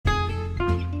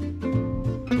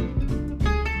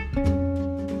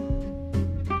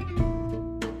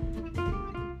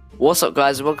What's up,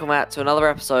 guys? Welcome back to another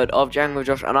episode of Django with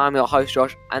Josh, and I'm your host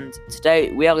Josh. And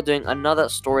today we are doing another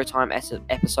storytime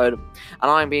episode,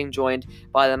 and I'm being joined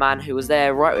by the man who was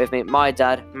there right with me, my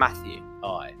dad, Matthew.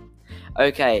 Hi.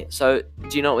 Okay, so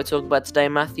do you know what we're talking about today,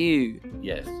 Matthew?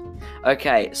 Yes.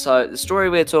 Okay, so the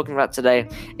story we're talking about today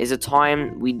is a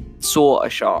time we saw a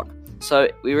shark. So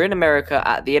we were in America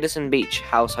at the Edison Beach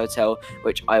House Hotel,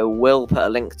 which I will put a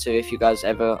link to if you guys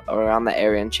ever are around that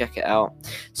area and check it out.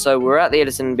 So we were at the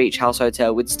Edison Beach House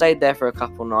Hotel. We'd stayed there for a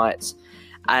couple nights,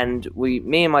 and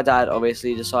me and my dad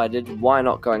obviously decided why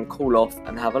not go and cool off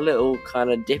and have a little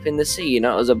kind of dip in the sea. You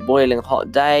know, it was a boiling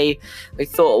hot day. We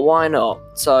thought, why not?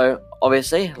 So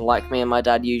obviously, like me and my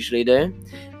dad usually do,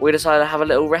 we decided to have a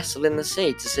little wrestle in the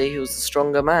sea to see who was the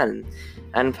stronger man.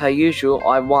 And per usual,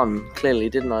 I won. Clearly,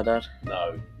 didn't I, Dad?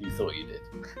 No, you thought you did.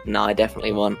 No, I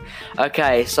definitely won.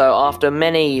 Okay, so after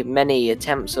many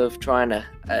attempts of trying to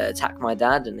attack my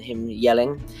dad and him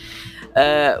yelling,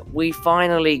 we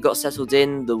finally got settled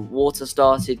in. The water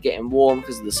started getting warm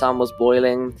because the sun was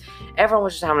boiling. Everyone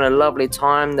was just having a lovely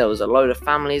time. There was a load of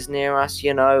families near us,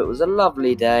 you know. It was a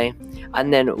lovely day.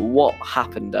 And then what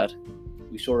happened, Dad?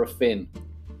 We saw a fin.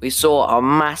 We saw a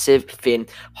massive fin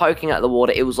poking out the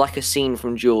water. It was like a scene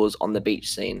from Jaws on the beach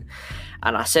scene.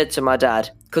 And I said to my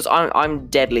dad, because I'm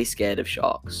deadly scared of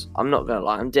sharks. I'm not going to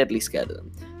lie, I'm deadly scared of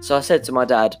them. So I said to my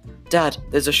dad, Dad,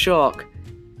 there's a shark.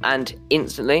 And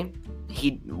instantly,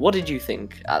 what did you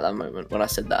think at that moment when I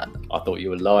said that? I thought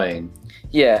you were lying.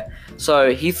 Yeah,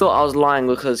 so he thought I was lying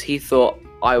because he thought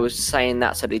I was saying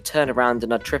that, so he'd turn around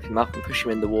and I'd trip him up and push him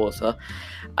in the water,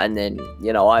 and then,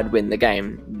 you know, I'd win the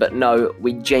game. But no,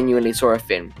 we genuinely saw a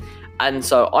fin. And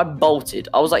so I bolted.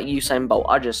 I was like Usain Bolt.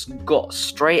 I just got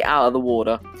straight out of the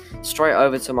water, straight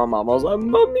over to my mum. I was like,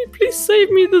 Mummy, please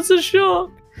save me, there's a shark.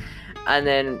 And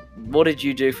then, what did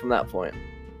you do from that point?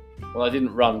 Well, I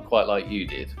didn't run quite like you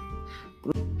did.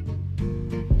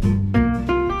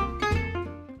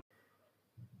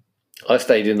 I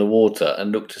stayed in the water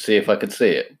and looked to see if I could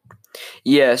see it.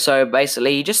 Yeah, so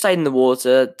basically he just stayed in the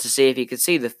water to see if he could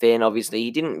see the fin. Obviously,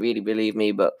 he didn't really believe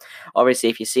me, but obviously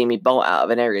if you see me bolt out of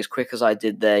an area as quick as I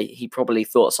did there, he probably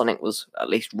thought something was at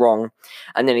least wrong.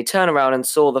 And then he turned around and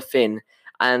saw the fin,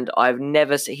 and I've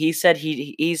never he said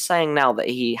he's saying now that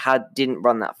he didn't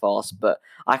run that fast, but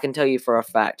I can tell you for a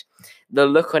fact, the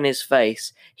look on his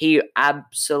face, he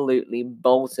absolutely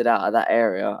bolted out of that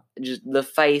area. Just the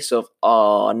face of,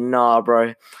 oh, nah,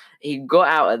 bro. He got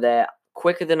out of there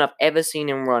quicker than I've ever seen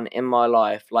him run in my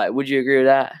life. Like, would you agree with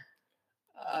that?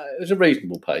 It was a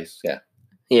reasonable pace, yeah.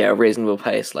 Yeah, a reasonable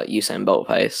pace, like Usain Bolt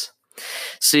pace.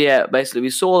 So yeah, basically we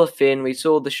saw the fin, we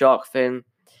saw the shark fin,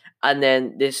 and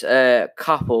then this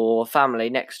couple or family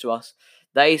next to us,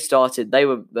 they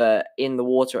were in the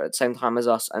water at the same time as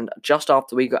us, and just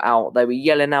after we got out, they were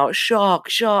yelling out, shark,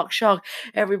 shark, shark,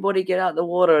 everybody get out the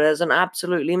water, there's an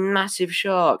absolutely massive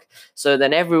shark. So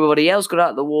then everybody else got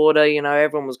out the water, you know,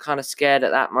 everyone was kind of scared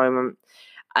at that moment,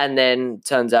 and then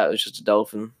turns out it was just a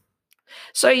dolphin.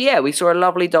 So yeah, we saw a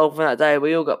lovely dolphin that day,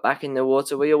 we all got back in the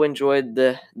water, we all enjoyed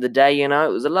the day, you know,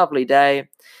 it was a lovely day.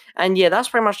 And yeah, that's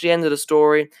pretty much the end of the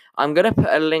story. I'm going to put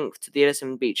a link to the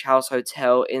Edison Beach House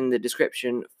Hotel in the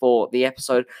description for the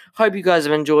episode. Hope you guys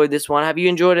have enjoyed this one. Have you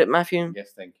enjoyed it, Matthew?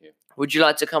 Yes, thank you. Would you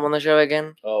like to come on the show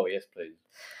again? Oh, yes, please.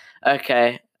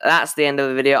 Okay, that's the end of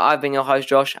the video. I've been your host,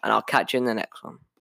 Josh, and I'll catch you in the next one.